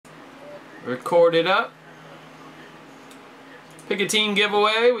Record it up. Pick a team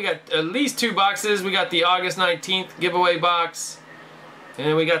giveaway. We got at least 2 boxes. We got the August 19th giveaway box.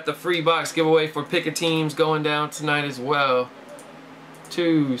 And we got the free box giveaway for pick a teams going down tonight as well.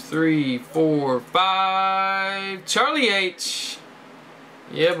 2, 3, 4, 5. Charlie H.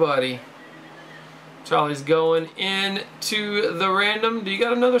 Yeah, buddy. Charlie's going into the random. Do you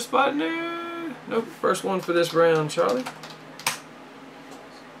got another spot in there? Nope. First one for this round, Charlie.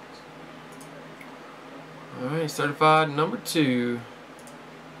 Alright, certified number 2.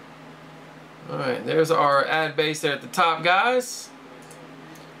 Alright, there's our ad base there at the top, guys.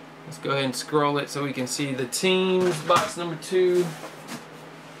 Let's go ahead and scroll it so we can see the teams. Box number 2.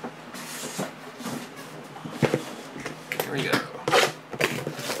 Here we go.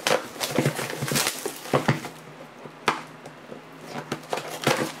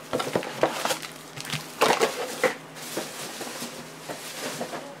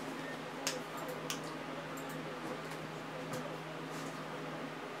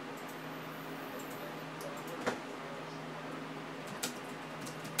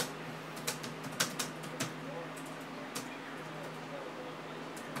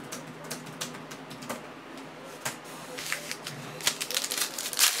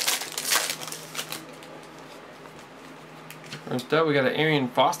 First up, we got an Arian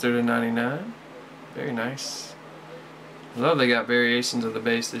Foster to 99. Very nice. I love they got variations of the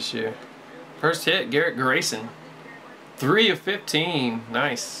base this year. First hit, Garrett Grayson. 3 of 15.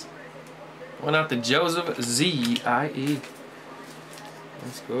 Nice. Went out to Joseph Z.I.E.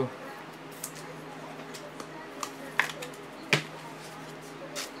 Let's go.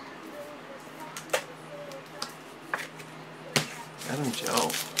 Adam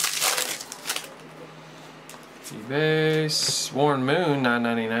Jones. Base Warren Moon,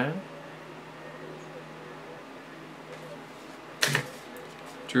 $9.99.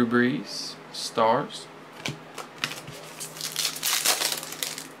 Drew Brees, Stars.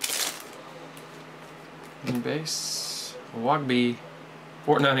 New base Wagby,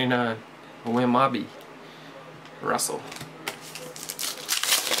 $4.99. Wamabi, Russell.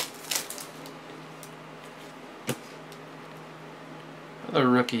 Another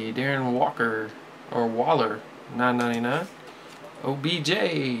rookie, Darren Walker or Waller. $9.99.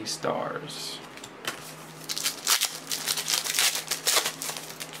 OBJ Stars.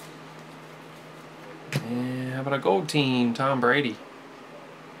 And how about a gold team? Tom Brady.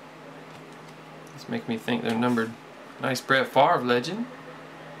 This makes me think they're numbered. Nice Brett Favre legend.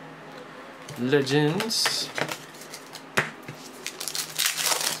 Legends.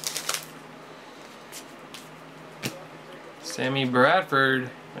 Sammy Bradford.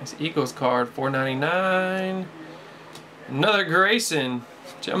 Nice Eagles card. $4.99. Another Grayson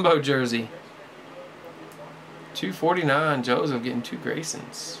jumbo jersey. $2.49. Joseph getting 2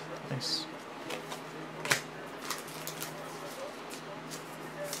 Graysons. Nice.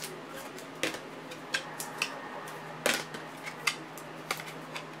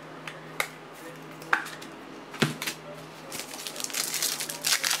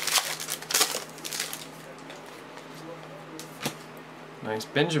 Nice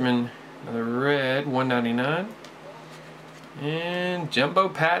Benjamin. Another red. $1.99. And jumbo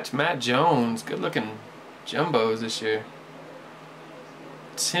patch Matt Jones. Good looking jumbos this year.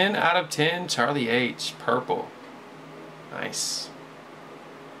 10 out of 10 Charlie H. Purple. Nice.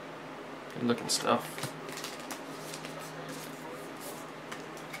 Good looking stuff.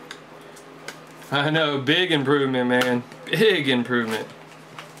 I know, big improvement, man. Big improvement.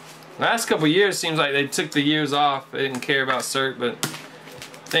 Last couple years seems like they took the years off. They didn't care about cert, but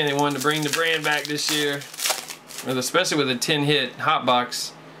I think they wanted to bring the brand back this year. Especially with a 10-hit hot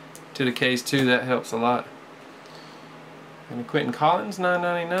box to the case too, that helps a lot. And Quentin Collins,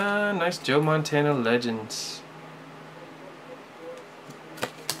 $9.99. Nice Joe Montana Legends.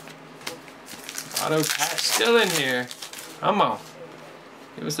 Auto patch still in here. Come on,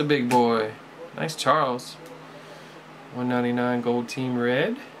 give us a big boy. Nice Charles. $1.99 gold team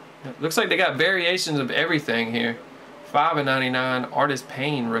red. Looks like they got variations of everything here. $5.99 Artist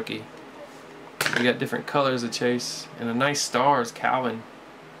Payne rookie. We got different colors of chase and a nice Stars Calvin.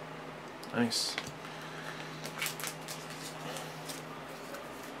 Nice.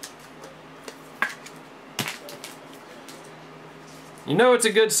 You know it's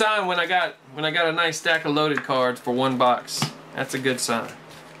a good sign when I got a nice stack of loaded cards for 1 box. That's a good sign.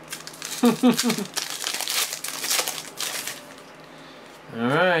 All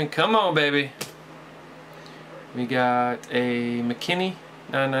right, come on, baby. We got a McKinney.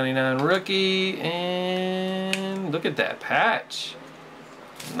 $9.99 rookie, and look at that patch.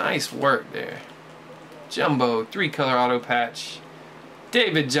 Nice work there. Jumbo 3-color auto patch.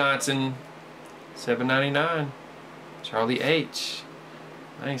 David Johnson, $7.99. Charlie H.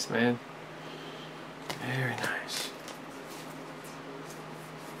 Nice, man. Very nice.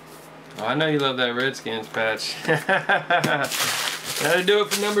 Oh, I know you love that Redskins patch. That'll do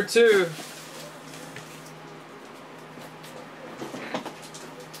it for number 2.